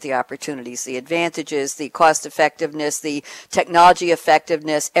to look at the opportunities, the advantages, the cost effectiveness, the technology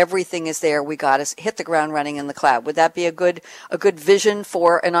effectiveness. Everything is there. We got to hit the ground running in the cloud. Would that be a good vision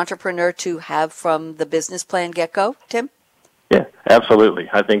for an entrepreneur to have from the business plan get-go, Tim? Yeah, absolutely.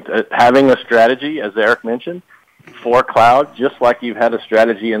 I think that having a strategy, as Eric mentioned, for cloud, just like you've had a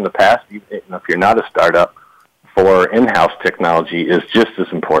strategy in the past, if you're not a startup, for in-house technology is just as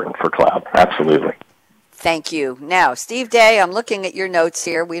important for cloud. Absolutely. Thank you. Now, Steve Day, I'm looking at your notes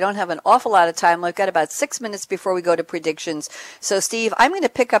here. We don't have an awful lot of time. We've got about 6 minutes before we go to predictions. So, Steve, I'm going to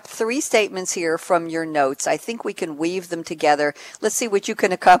pick up 3 statements here from your notes. I think we can weave them together. Let's see what you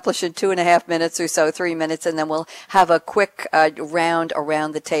can accomplish in 2.5 minutes or so, 3 minutes, and then we'll have a quick round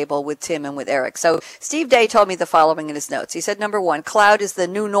around the table with Tim and with Eric. So, Steve Day told me the following in his notes. He said, number 1, cloud is the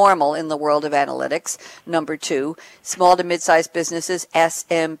new normal in the world of analytics. Number 2, small to mid-sized businesses,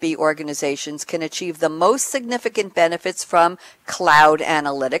 SMB organizations, can achieve the most significant benefits from cloud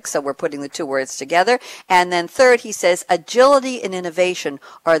analytics. So we're putting the 2 words together. And then third, he says, agility and innovation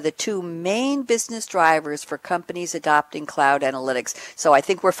are the 2 main business drivers for companies adopting cloud analytics. So I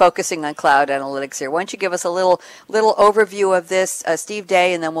think we're focusing on cloud analytics here. Why don't you give us a little overview of this, Steve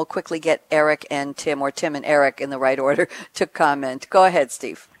Day, and then we'll quickly get Eric and Tim, or Tim and Eric in the right order, to comment. Go ahead,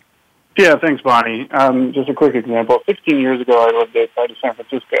 Steve. Yeah, thanks, Bonnie. Just a quick example. 15 years ago, I lived outside of San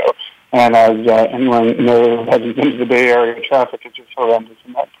Francisco. And as anyone knows, hasn't been to the Bay Area, traffic is just horrendous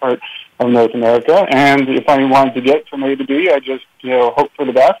in that part of North America. And if I wanted to get from A to B, I just, hope for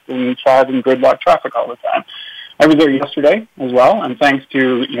the best and try in gridlock traffic all the time. I was there yesterday as well, and thanks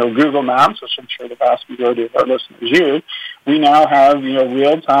to, Google Maps, which I'm sure the vast majority of our listeners use, we now have,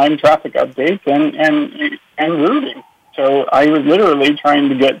 real-time traffic updates and routing. So I was literally trying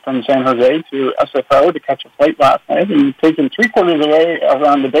to get from San Jose to SFO to catch a flight last night, and taken 3/4 of the way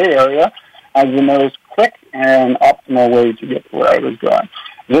around the Bay Area as the most and optimal way to get to where I was going.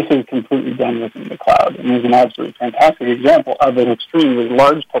 This is completely done within the cloud, and is an absolutely fantastic example of an extremely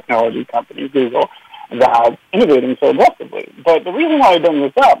large technology company, Google, that's innovating so aggressively. But the reason why I bring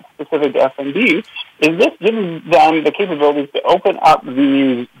this up, specific to SMB, is this gives them the capabilities to open up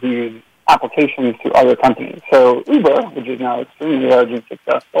these applications to other companies. So Uber, which is now extremely large and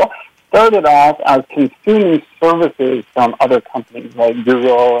successful, started off as consuming services from other companies like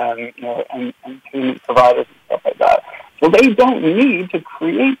Google and payment providers and stuff like that. So they don't need to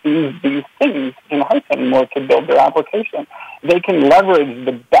create these things in-house anymore to build their application. They can leverage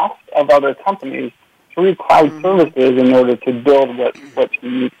the best of other companies through cloud services in order to build what's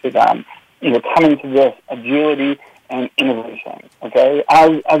unique to them. Coming to this agility and innovation. Okay,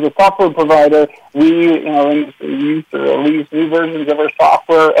 as a software provider, we use to release new versions of our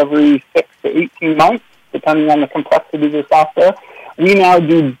software every 6 to 18 months, depending on the complexity of the software. We now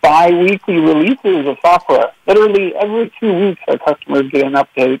do bi-weekly releases of software. Literally every 2 weeks, our customers get an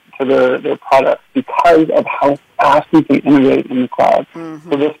update to their products because of how fast we can innovate in the cloud.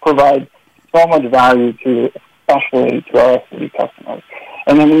 So this provides so much value especially to our SMB customers.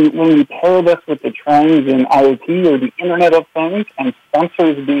 And then when we pair this with the trends in IoT or the Internet of Things and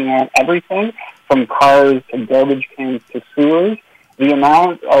sensors being on everything, from cars to garbage cans to sewers, the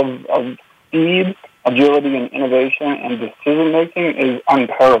amount of speed, agility, and innovation and decision making is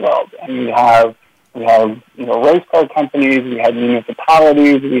unparalleled. And we have race car companies, we have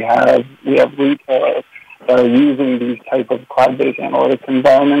municipalities, we have retailers that are using these type of cloud-based analytics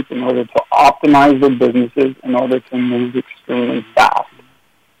environments in order to optimize their businesses in order to move extremely fast.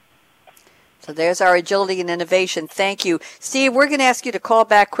 So there's our agility and innovation. Thank you. Steve, we're going to ask you to call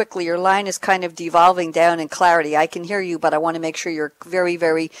back quickly. Your line is kind of devolving down in clarity. I can hear you, but I want to make sure you're very,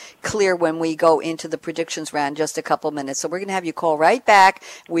 very clear when we go into the predictions round, just a couple minutes. So we're going to have you call right back.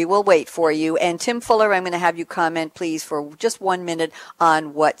 We will wait for you. And Tim Fuller, I'm going to have you comment, please, for just 1 minute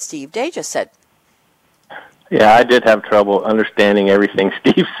on what Steve Day just said. Yeah, I did have trouble understanding everything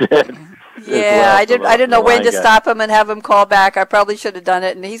Steve said. Yeah, I didn't know when to stop him and have him call back. I probably should have done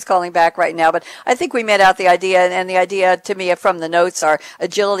it, and he's calling back right now. But I think we made out the idea, and the idea to me from the notes are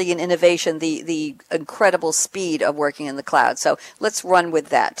agility and innovation, the incredible speed of working in the cloud. So let's run with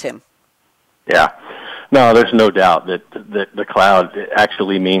that, Tim. Yeah. No, there's no doubt that the cloud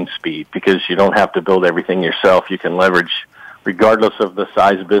actually means speed because you don't have to build everything yourself. You can leverage, regardless of the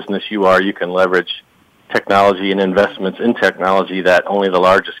size business you are, you can leverage technology and investments in technology that only the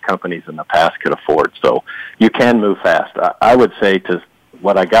largest companies in the past could afford. So you can move fast. I would say to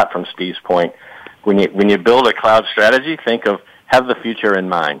what I got from Steve's point, when you build a cloud strategy, have the future in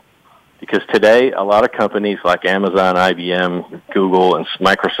mind. Because today, a lot of companies like Amazon, IBM, Google, and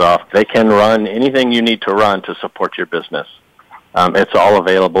Microsoft, they can run anything you need to run to support your business. It's all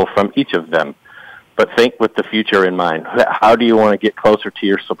available from each of them. But think with the future in mind. How do you want to get closer to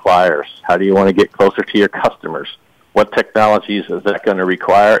your suppliers? How do you want to get closer to your customers? What technologies is that going to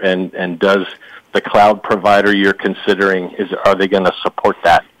require? And does the cloud provider you're considering, are they going to support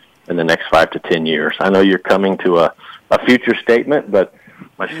that in the next 5 to 10 years? I know you're coming to a future statement, but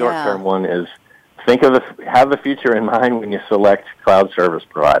my short-term one is have the future in mind when you select cloud service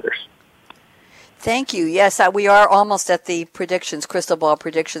providers. Thank you. Yes, we are almost at the crystal ball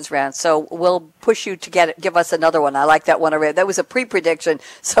predictions round. So we'll push you to give us another one. I like that one already. That was a pre-prediction.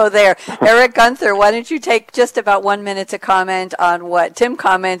 So there. Eric Gunther, why don't you take just about 1 minute to comment on what Tim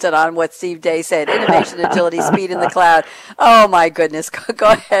commented on what Steve Day said. Innovation, agility, speed in the cloud. Oh, my goodness.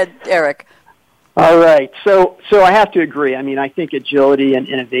 Go ahead, Eric. All right. So I have to agree. I mean, I think agility and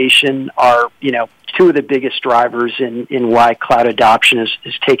innovation are, two of the biggest drivers in why cloud adoption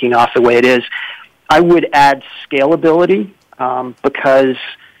is taking off the way it is. I would add scalability because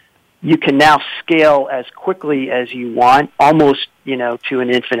you can now scale as quickly as you want, almost, to an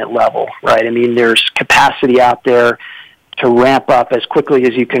infinite level, right? I mean, there's capacity out there to ramp up as quickly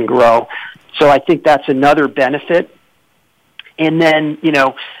as you can grow. So I think that's another benefit. And then,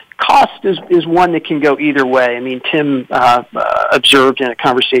 cost is one that can go either way. I mean, Tim observed in a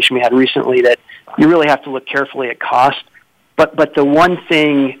conversation we had recently that you really have to look carefully at cost. But the one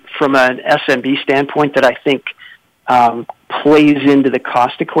thing from an SMB standpoint that I think plays into the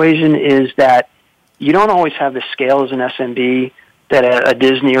cost equation is that you don't always have the scale as an SMB that a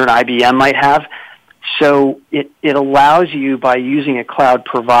Disney or an IBM might have. So it allows you, by using a cloud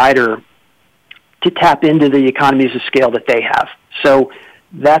provider, to tap into the economies of scale that they have. So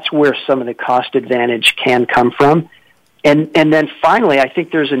that's where some of the cost advantage can come from. And then finally, I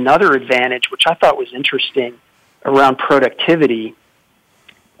think there's another advantage, which I thought was interesting, around productivity.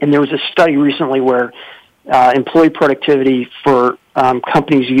 And there was a study recently where employee productivity for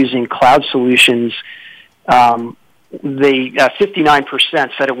companies using cloud solutions 59%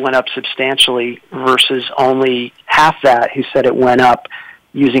 said it went up substantially versus only half that who said it went up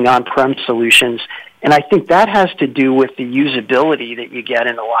using on-prem solutions. And I think that has to do with the usability that you get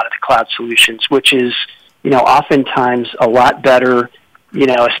in a lot of the cloud solutions, which is, oftentimes a lot better,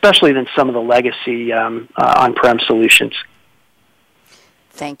 especially than some of the legacy on-prem solutions.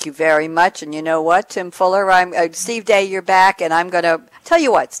 Thank you very much. And you know what, Tim Fuller, Steve Day, you're back, and I'm going to tell you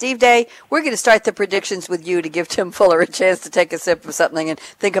what, Steve Day, we're going to start the predictions with you to give Tim Fuller a chance to take a sip of something and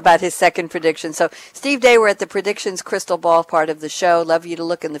think about his second prediction. So, Steve Day, we're at the predictions crystal ball part of the show. Love you to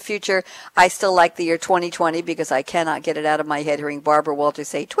look in the future. I still like the year 2020 because I cannot get it out of my head hearing Barbara Walters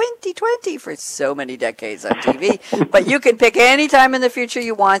say 2020 for so many decades on TV. But you can pick any time in the future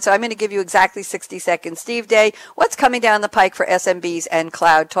you want, so I'm going to give you exactly 60 seconds. Steve Day, what's coming down the pike for SMBs and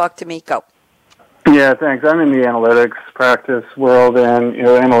cloud? Talk to me. Go. Yeah, thanks. I'm in the analytics practice world, and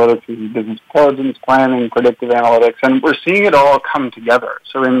analytics is business intelligence, planning, predictive analytics, and we're seeing it all come together.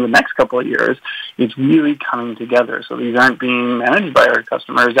 So in the next couple of years, it's really coming together. So these aren't being managed by our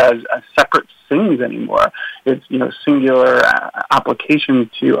customers as separate things anymore. It's singular applications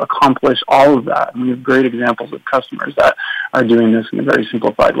to accomplish all of that. And we have great examples of customers that are doing this in a very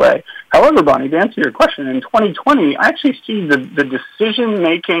simplified way. However, Bonnie, to answer your question, in 2020, I actually see the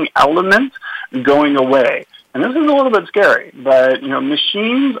decision-making element going away. And this is a little bit scary, but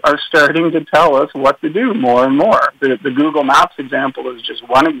machines are starting to tell us what to do more and more. The Google Maps example is just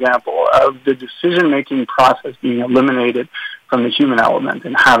one example of the decision-making process being eliminated from the human element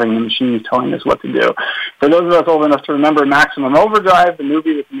and having the machines telling us what to do. For those of us old enough to remember Maximum Overdrive, the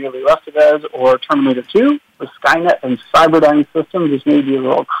movie with Emilio Estevez, or Terminator 2, with Skynet and Cyberdyne systems, this may be a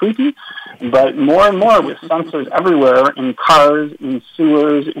little creepy, but more and more with sensors everywhere in cars, in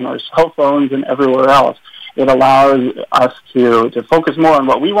sewers, in our cell phones, and everywhere else. It allows us to focus more on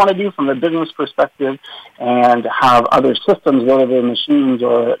what we want to do from a business perspective and have other systems, whether they're machines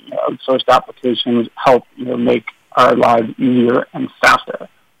or outsourced applications, help make our lives easier and faster.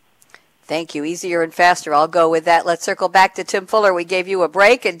 Thank you. Easier and faster. I'll go with that. Let's circle back to Tim Fuller. We gave you a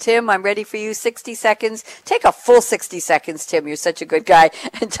break, and Tim, I'm ready for you. 60 seconds. Take a full 60 seconds, Tim. You're such a good guy.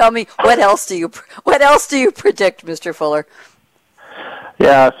 And tell me, what else do you predict, Mr. Fuller?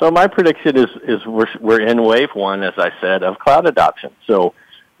 Yeah, so my prediction is we're in wave one, as I said, of cloud adoption. So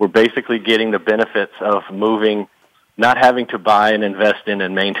we're basically getting the benefits of moving, not having to buy and invest in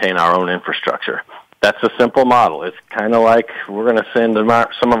and maintain our own infrastructure. That's a simple model. It's kind of like we're going to send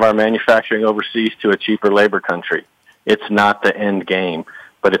some of our manufacturing overseas to a cheaper labor country. It's not the end game,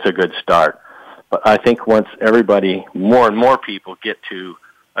 but it's a good start. But I think once everybody, more and more people get to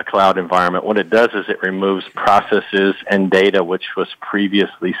a cloud environment, what it does is it removes processes and data which was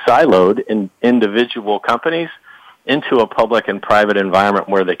previously siloed in individual companies into a public and private environment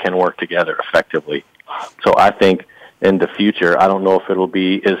where they can work together effectively. So I think in the future, I don't know if it'll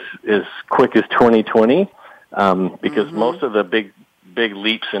be as quick as 2020, because most of the big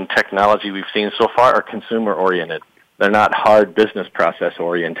leaps in technology we've seen so far are consumer-oriented. They're not hard business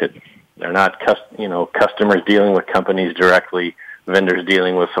process-oriented. They're not customers dealing with companies directly, vendors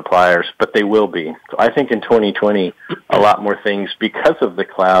dealing with suppliers, but they will be. So I think in 2020, a lot more things, because of the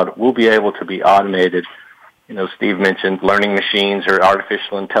cloud, will be able to be automated. Steve mentioned learning machines or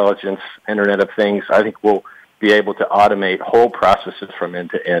artificial intelligence, Internet of Things. I think we'll be able to automate whole processes from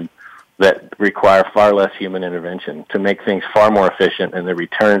end to end that require far less human intervention to make things far more efficient, and the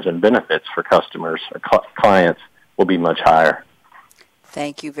returns and benefits for customers or clients will be much higher.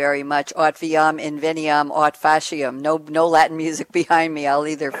 Thank you very much. Aut viam, inveniam, aut faciam. No Latin music behind me. I'll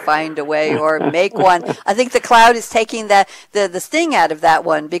either find a way or make one. I think the cloud is taking the sting out of that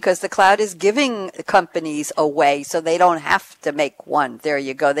one, because the cloud is giving companies a way so they don't have to make one. There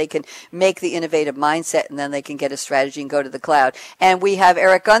you go. They can make the innovative mindset, and then they can get a strategy and go to the cloud. And we have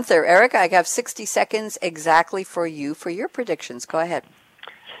Eric Gunther. Eric, I have 60 seconds exactly for you for your predictions. Go ahead.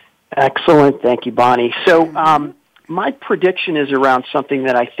 Excellent. Thank you, Bonnie. So, my prediction is around something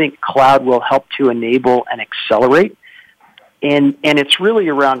that I think cloud will help to enable and accelerate, and it's really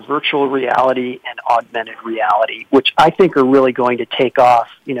around virtual reality and augmented reality, which I think are really going to take off,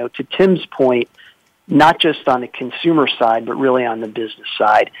 to Tim's point, not just on the consumer side, but really on the business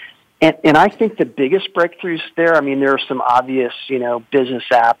side. And I think the biggest breakthroughs there, there are some obvious, business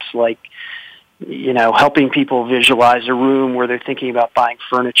apps like, helping people visualize a room where they're thinking about buying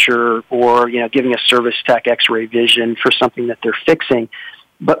furniture, or, giving a service tech X-ray vision for something that they're fixing.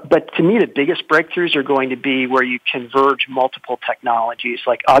 But to me, the biggest breakthroughs are going to be where you converge multiple technologies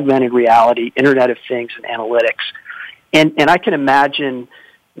like augmented reality, Internet of Things, and analytics. And I can imagine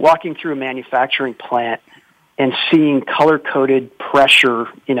walking through a manufacturing plant and seeing color-coded pressure,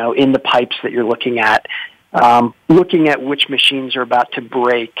 in the pipes that you're looking at, looking at which machines are about to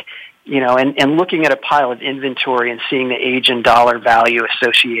break, and looking at a pile of inventory and seeing the age and dollar value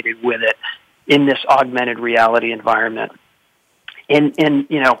associated with it in this augmented reality environment. And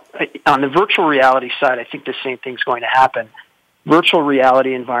on the virtual reality side, I think the same thing's going to happen. Virtual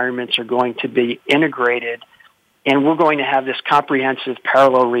reality environments are going to be integrated, and we're going to have this comprehensive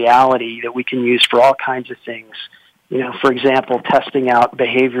parallel reality that we can use for all kinds of things. For example, testing out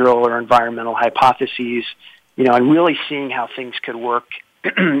behavioral or environmental hypotheses, and really seeing how things could work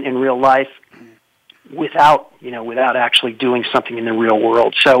in real life without actually doing something in the real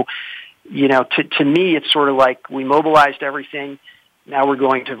world. So, to me, it's sort of like we mobilized everything. Now we're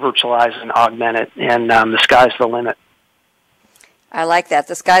going to virtualize and augment it, and the sky's the limit. I like that.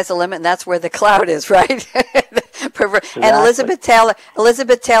 The sky's the limit, and that's where the cloud is, right? Exactly. And Elizabeth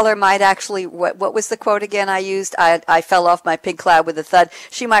Taylor might actually, what was the quote again I used? I fell off my pink cloud with a thud.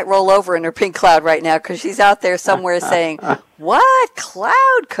 She might roll over in her pink cloud right now because she's out there somewhere saying, what?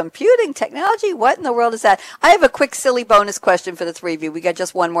 Cloud computing technology? What in the world is that? I have a quick silly bonus question for the three of you. We got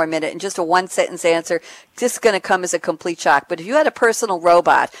just one more minute and just a one-sentence answer. This is going to come as a complete shock. But if you had a personal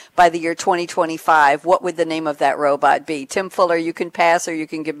robot by the year 2025, what would the name of that robot be? Tim Fuller, you can pass or you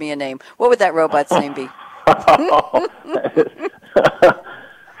can give me a name. What would that robot's name be?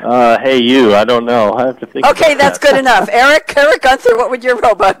 Hey, you. I don't know. I have to think. Okay, that's good enough. Eric Gunther, what would your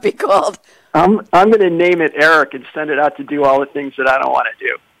robot be called? I'm going to name it Eric and send it out to do all the things that I don't want to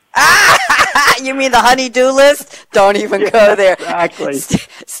do. You mean the honey-do list? Don't even go there. Exactly.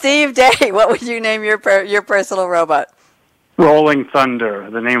 Steve Day, what would you name your personal robot? Rolling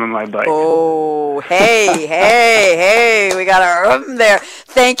Thunder, the name of my bike. Oh, hey, we got our room there.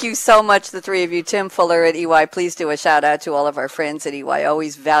 Thank you so much, the three of you. Tim Fuller at EY, please do a shout out to all of our friends at EY.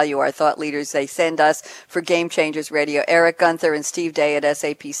 Always value our thought leaders they send us for Game Changers Radio. Eric Gunther and Steve Day at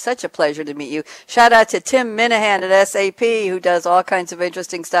SAP, such a pleasure to meet you. Shout out to Tim Minahan at SAP, who does all kinds of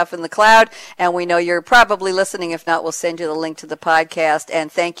interesting stuff in the cloud. And we know you're probably listening. If not, we'll send you the link to the podcast.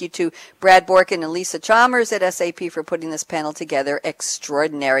 And thank you to Brad Borkin and Lisa Chalmers at SAP for putting this panel together.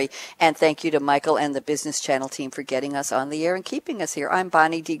 Extraordinary. And thank you to Michael and the Business Channel team for getting us on the air and keeping us here. I'm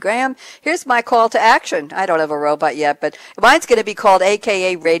Bonnie D. Graham. Here's my call to action. I don't have a robot yet, but mine's going to be called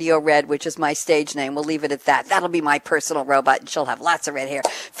AKA Radio Red, which is my stage name. We'll leave it at that. That'll be my personal robot, and she'll have lots of red hair.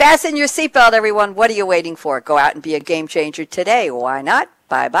 Fasten your seatbelt, everyone. What are you waiting for? Go out and be a game changer today. Why not?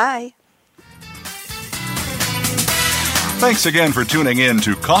 Bye-bye. Thanks again for tuning in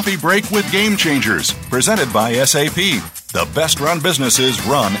to Coffee Break with Game Changers, presented by SAP. The best-run businesses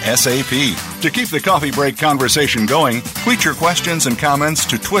run SAP. To keep the coffee break conversation going, tweet your questions and comments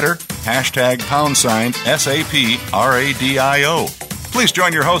to Twitter, #SAPRADIO. Please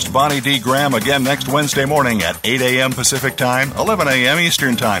join your host, Bonnie D. Graham, again next Wednesday morning at 8 a.m. Pacific Time, 11 a.m.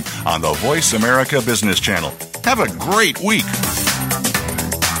 Eastern Time on the Voice America Business Channel. Have a great week.